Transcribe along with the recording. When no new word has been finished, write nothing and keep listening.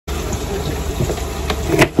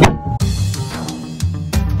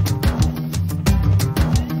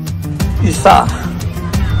Isa,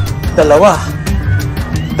 dalawa,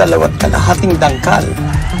 dalawat kalahating dangkal.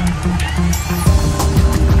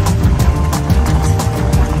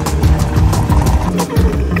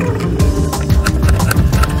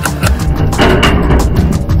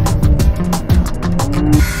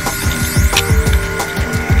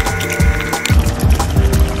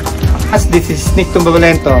 As this is Eating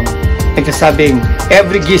Tumbabalentong, nagsasabing,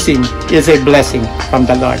 every gising is a blessing from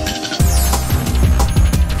the Lord.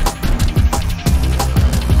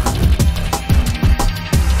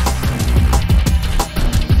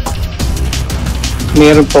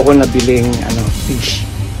 Meron po ako nabiling fish.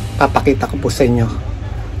 Papakita ko po sa inyo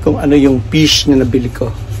kung ano yung fish na nabili ko.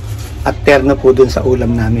 At terno po dun sa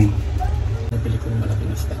ulam namin. Nabili ko ng malaking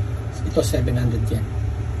isda. Ito 700 yen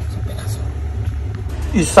sa piraso.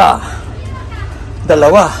 Isa,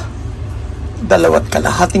 dalawa, dalawat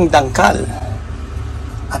kalahating dangkal.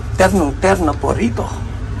 At ternong-terno po rito.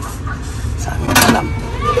 Saan mo alam?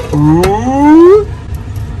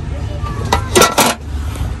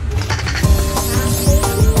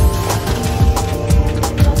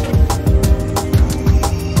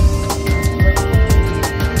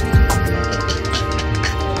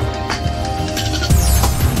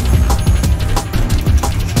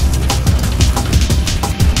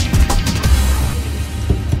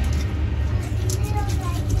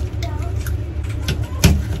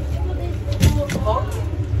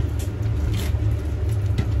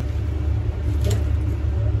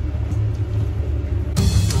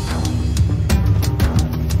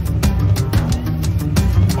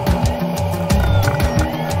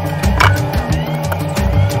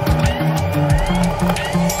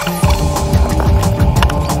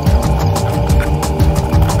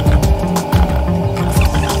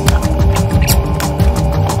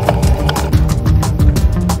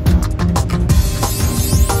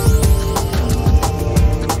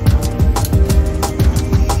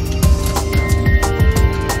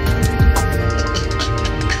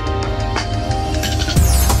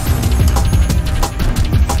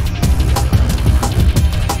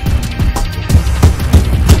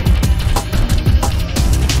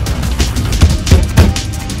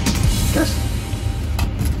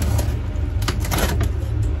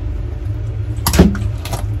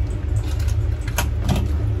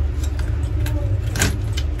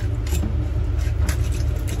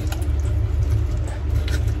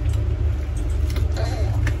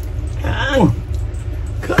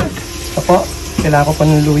 Po, kailangan ko pa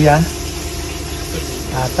ng luya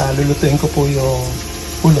at lulutuin ko po yung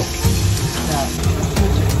ulo.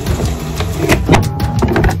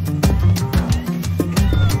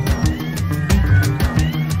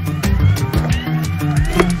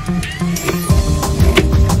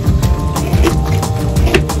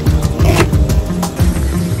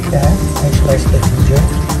 Yan, I slice the ginger.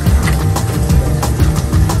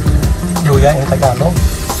 Luya in Tagalog.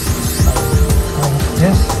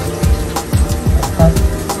 Yes.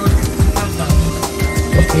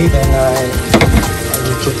 Okay, then I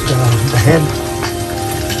will put the head.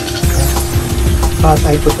 But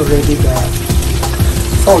I put already the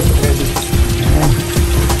salt already. Ayan.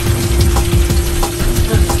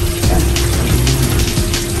 Ayan.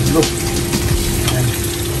 Look. Ayan.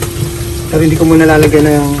 Pero hindi ko muna lalagyan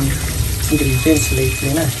ng ingredients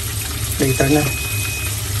later na.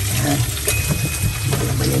 Ayan.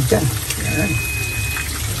 Wala ba yan dyan? Ayan.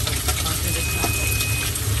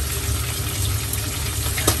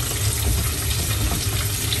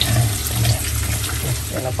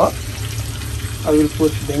 Yan na po. I will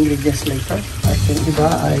put the ingredients later. At yung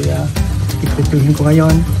iba ay ipipihin ko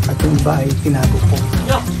ngayon. At yung iba ay tinago ko.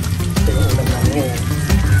 Ito yung ulam namin ngayon.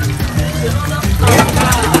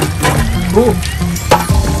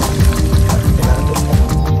 Tinago ko.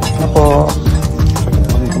 Ano po?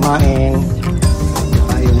 Kami kumain.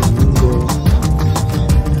 Ayaw ng linggo.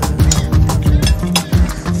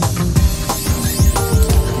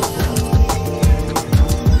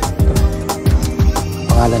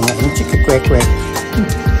 Pangalan niya, yung chiki-kwek-kwek.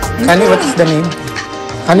 Honey, what's the name?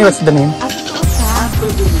 Honey, what's the name?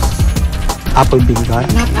 Apple bean. Apple bean, right?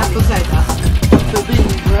 Not apple cider. Apple bean,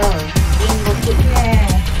 bro.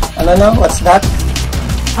 Ano na? What's that?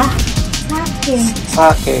 Sake.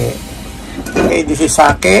 Sake. Okay, this is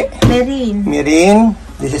sake. Mirin. Mirin.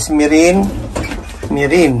 This is mirin.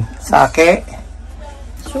 Mirin. Sake.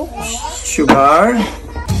 Sugar.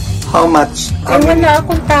 How much? Wala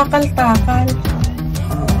akong takal-takal.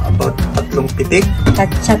 About 3 pitik.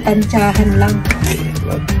 Tansya-tansyahan lang.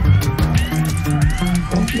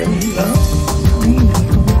 Ganun lang.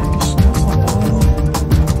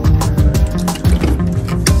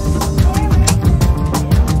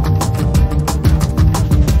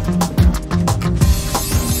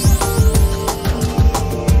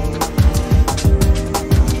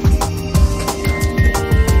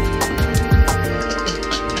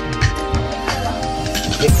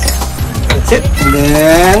 That's it. And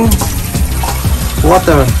then,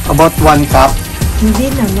 water. About 1 cup.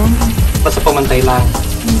 Hindi naman. Basta pamantay lang.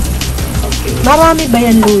 Okay. Marami ba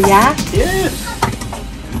yan, luya? Yes!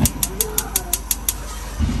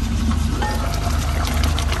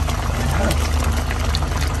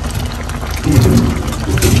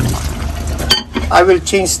 I will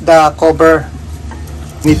change the cover.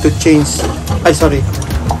 Need to change. Ay, sorry.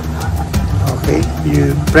 Okay,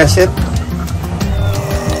 you press it.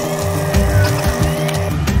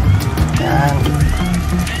 Yan.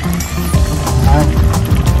 Yan.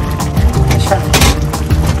 Yan siya.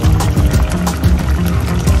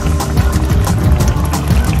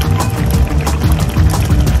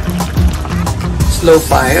 Slow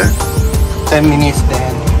fire. 10 minutes,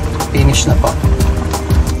 then finish na po.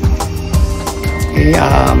 Okay,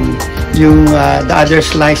 yung the other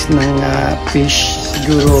slice ng fish,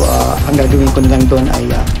 siguro ang gagawin ko na lang doon ay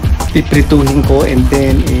piprituhin ko and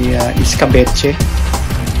then iskabetche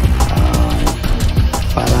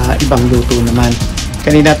para ibang luto naman.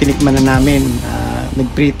 Kanina tinikman na namin,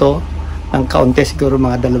 nagprito ng kaunti, siguro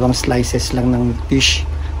mga 2 slices lang ng fish.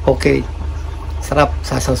 Okay, sarap,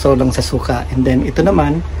 sasaw lang sa suka. And then ito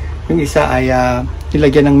naman, yung isa ay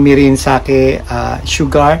nilagyan ng mirin, sake,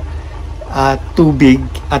 sugar, tubig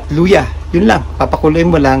at luya. Yun lang, papakuluin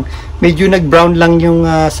mo lang. Medyo nag-brown lang yung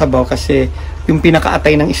sabaw kasi yung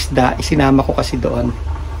pinakaatay ng isda isinama ko kasi doon.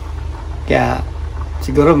 Kaya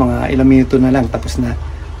siguro mga ilang minuto na lang tapos na.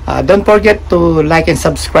 Don't forget to like and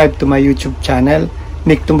subscribe to my YouTube channel,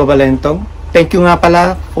 Nick Tumbabalentong. Thank you nga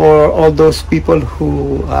pala for all those people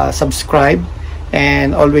who subscribe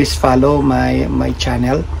and always follow my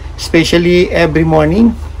channel, especially every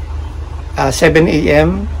morning 7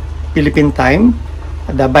 a.m. Philippine time,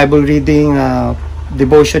 the Bible reading,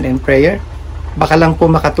 devotion and prayer. Baka lang po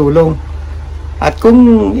makatulong. At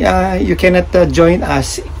kung you cannot join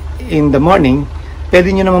us in the morning,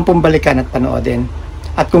 pwede nyo naman pong balikan at panoodin.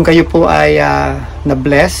 At kung kayo po ay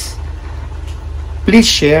na-bless, please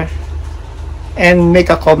share and make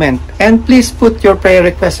a comment. And please put your prayer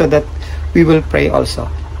request so that we will pray also.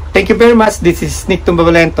 Thank you very much. This is Nick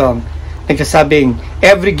Tumbabalentong. Nagsasabing,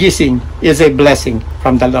 every gising is a blessing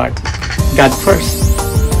from the Lord. God first.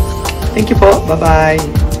 Thank you po.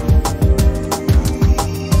 Bye-bye.